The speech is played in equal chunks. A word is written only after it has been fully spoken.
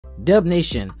Dub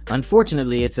Nation,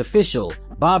 unfortunately it's official,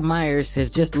 Bob Myers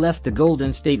has just left the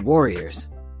Golden State Warriors.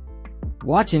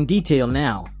 Watch in detail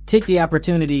now, take the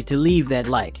opportunity to leave that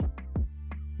like.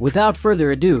 Without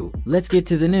further ado, let's get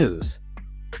to the news.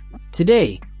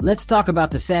 Today, let's talk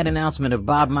about the sad announcement of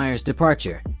Bob Myers'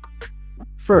 departure.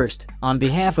 First, on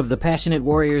behalf of the passionate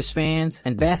Warriors fans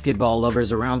and basketball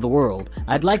lovers around the world,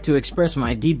 I'd like to express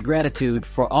my deep gratitude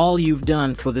for all you've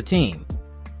done for the team.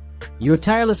 Your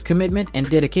tireless commitment and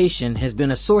dedication has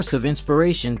been a source of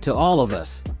inspiration to all of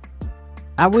us.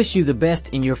 I wish you the best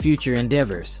in your future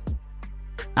endeavors.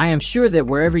 I am sure that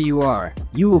wherever you are,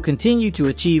 you will continue to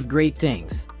achieve great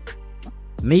things.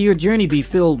 May your journey be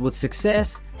filled with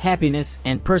success, happiness,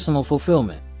 and personal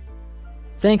fulfillment.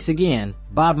 Thanks again,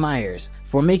 Bob Myers,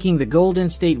 for making the Golden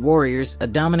State Warriors a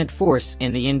dominant force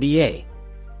in the NBA.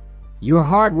 Your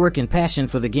hard work and passion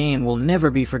for the game will never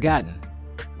be forgotten.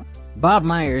 Bob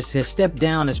Myers has stepped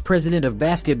down as president of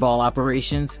basketball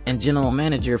operations and general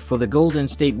manager for the Golden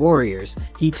State Warriors,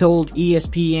 he told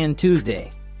ESPN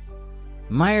Tuesday.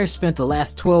 Myers spent the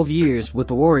last 12 years with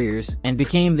the Warriors and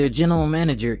became their general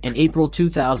manager in April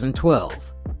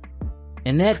 2012.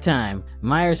 In that time,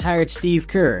 Myers hired Steve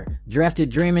Kerr,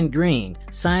 drafted Draymond Green,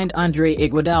 signed Andre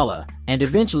Iguodala, and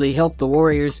eventually helped the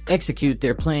Warriors execute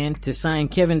their plan to sign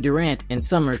Kevin Durant in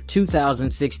summer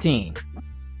 2016.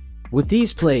 With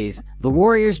these plays, the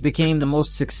Warriors became the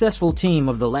most successful team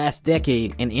of the last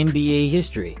decade in NBA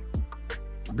history.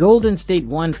 Golden State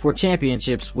won 4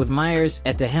 championships with Myers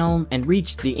at the helm and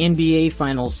reached the NBA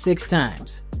Finals 6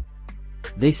 times.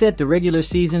 They set the regular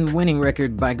season winning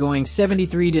record by going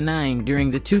 73-9 during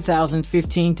the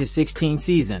 2015-16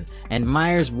 season, and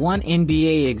Myers won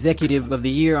NBA Executive of the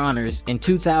Year honors in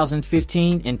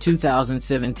 2015 and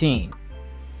 2017.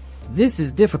 This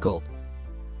is difficult.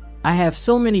 I have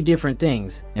so many different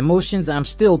things, emotions I'm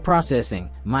still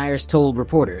processing, Myers told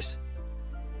reporters.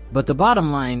 But the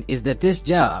bottom line is that this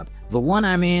job, the one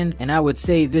I'm in, and I would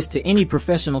say this to any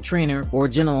professional trainer or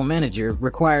general manager,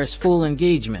 requires full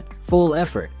engagement, full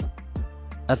effort.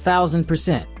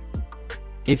 1000%.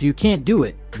 If you can't do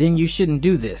it, then you shouldn't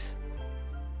do this.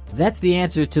 That's the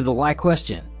answer to the why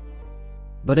question.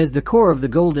 But as the core of the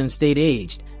Golden State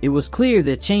aged, it was clear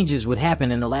that changes would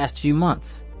happen in the last few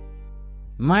months.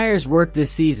 Myers worked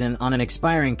this season on an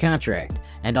expiring contract,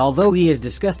 and although he has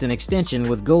discussed an extension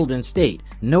with Golden State,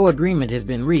 no agreement has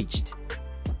been reached.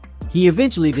 He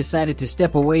eventually decided to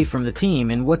step away from the team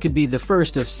in what could be the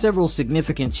first of several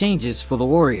significant changes for the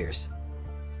Warriors.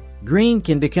 Green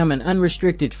can become an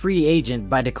unrestricted free agent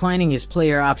by declining his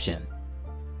player option.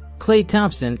 Klay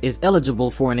Thompson is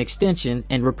eligible for an extension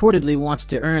and reportedly wants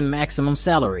to earn maximum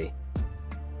salary.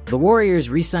 The Warriors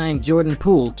re-signed Jordan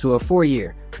Poole to a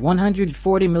 4-year,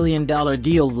 $140 million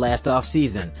deal last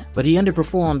offseason, but he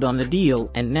underperformed on the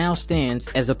deal and now stands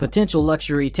as a potential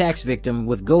luxury tax victim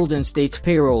with Golden State's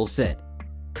payroll set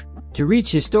to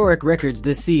reach historic records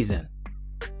this season.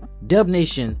 Dub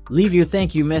Nation, leave your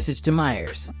thank you message to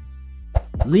Myers.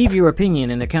 Leave your opinion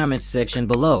in the comments section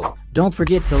below. Don't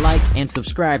forget to like and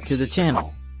subscribe to the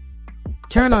channel.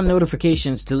 Turn on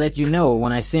notifications to let you know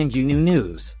when I send you new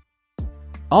news.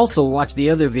 Also watch the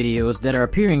other videos that are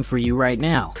appearing for you right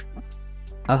now.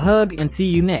 A hug and see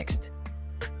you next.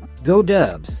 Go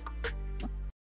Dubs!